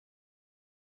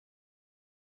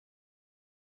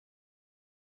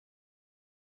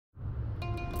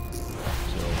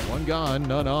One gone,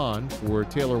 none on for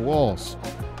Taylor Walls.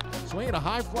 Swinging a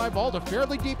high fly ball to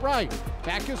fairly deep right.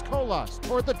 Back is Colas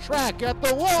toward the track at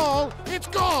the wall. It's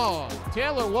gone!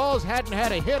 Taylor Walls hadn't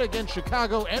had a hit against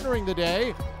Chicago entering the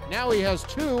day. Now he has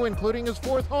two, including his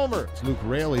fourth homer. Luke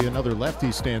Raley, another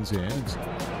lefty, stands in.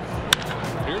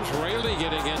 Here's Raley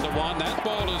getting into one. That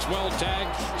ball is well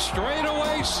tagged. Straight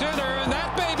away center, and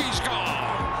that baby's gone.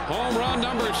 Home run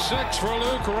number 6 for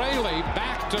Luke Raley.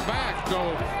 Back to back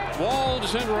go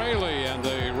Walls and Raley, and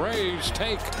the Rays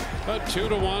take a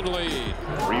 2-1 lead.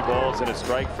 3 balls and a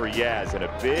strike for Yaz, and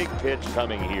a big pitch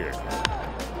coming here.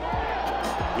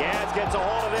 Yaz gets a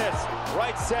hold of this.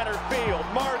 Right center field.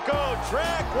 Margot,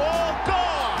 track wall,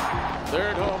 gone!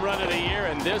 3rd home run of the year,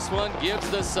 and this one gives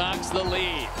the Sox the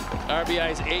lead.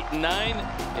 RBIs 8 and 9,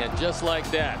 and just like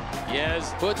that,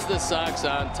 Yaz puts the Sox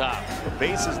on top. The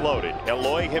bases loaded.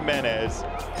 Eloy Jimenez,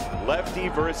 lefty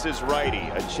versus righty.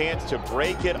 A chance to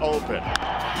break it open.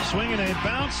 Swinging a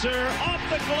bouncer off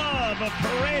the glove of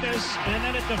Paredes, and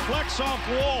then it deflects off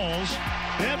Walls.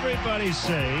 Everybody's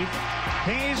safe.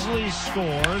 Paisley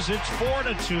scores. It's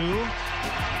 4-2.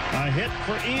 A hit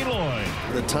for Eloy.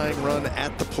 The tying run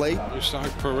at the plate. Looks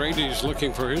like Paredes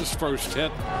looking for his first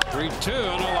hit. 3-2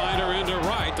 and a liner into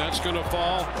right. That's going to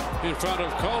fall in front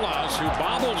of Colas, who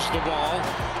bobbles the ball.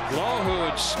 Lowe, who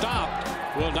had stopped,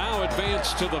 will now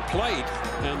advance to the plate,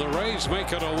 and the Rays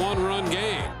make it a 1-run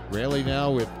game. Raley now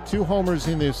with 2 homers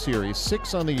in this series,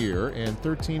 6 on the year, and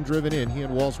 13 driven in. He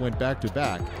and Walls went back to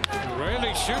back.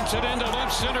 Raley shoots it into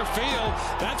left center field.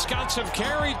 That's got some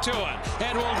carry to it,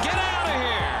 and we'll get out of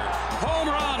here. Home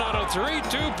run on a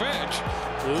 3-2 pitch.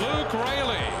 Luke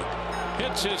Raley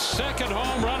hits his 2nd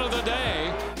home run of the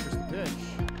day. Here's the pitch.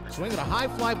 Swinging a high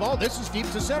fly ball. This is deep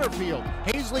to center field.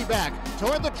 Paisley back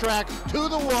toward the track, to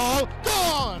the wall,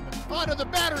 gone! Onto the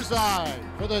batter's eye.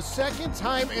 For the 2nd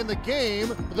time in the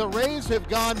game, the Rays have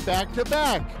gone back to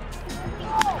back.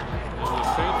 And the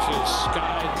pitch is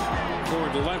skied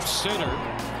toward left center.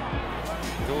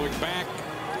 Going back,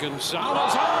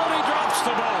 Gonzalez. Oh, and he drops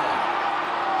the ball.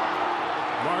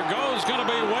 Margot's going to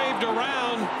be waved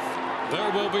around.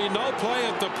 There will be no play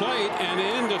at the plate, and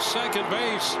into second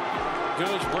base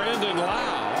goes Brandon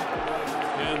Lau,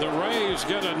 and the Rays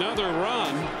get another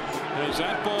run as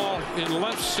that ball in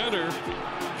left center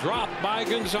dropped by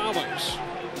Gonzalez.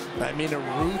 I mean, a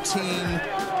routine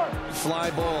fly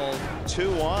ball.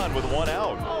 2 on with 1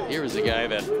 out. Here's a guy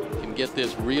that can get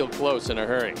this real close in a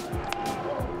hurry.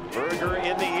 Berger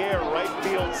in the air, right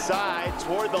field side,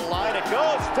 toward the line. It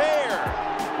goes fair.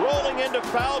 Rolling into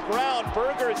foul ground.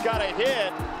 Berger's got a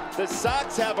hit. The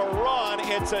Sox have a run.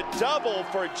 It's a double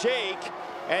for Jake.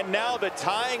 And now the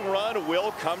tying run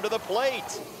will come to the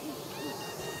plate.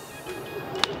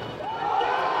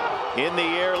 In the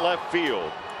air, left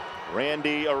field.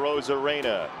 Randy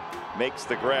Arozarena makes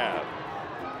the grab.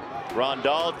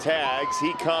 Rondal tags.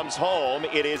 He comes home.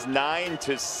 It is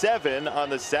 9-7 on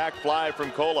the sac fly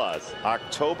from Colas.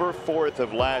 October 4th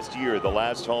of last year, the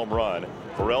last home run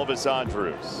for Elvis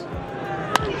Andrus.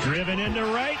 Driven into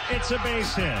right. It's a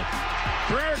base hit.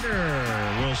 Berger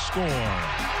will score.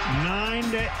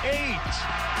 9-8.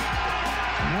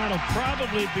 That'll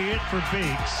probably be it for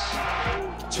Beeks.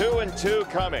 2-2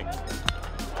 coming.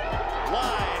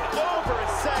 Line over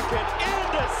second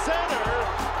into center.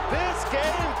 This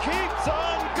game keeps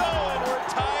on going. We're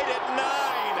tied at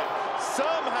 9.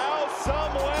 Somehow,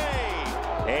 some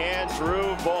way.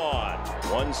 Andrew Vaughm.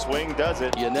 One swing does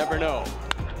it. You never know.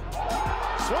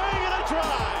 Swing and a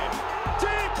drive.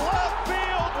 Deep left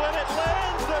field. When it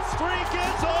lands, the streak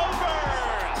is over.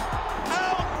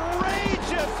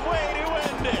 Outrageous way to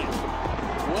end it.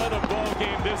 What a ball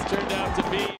game this turned out to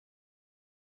be.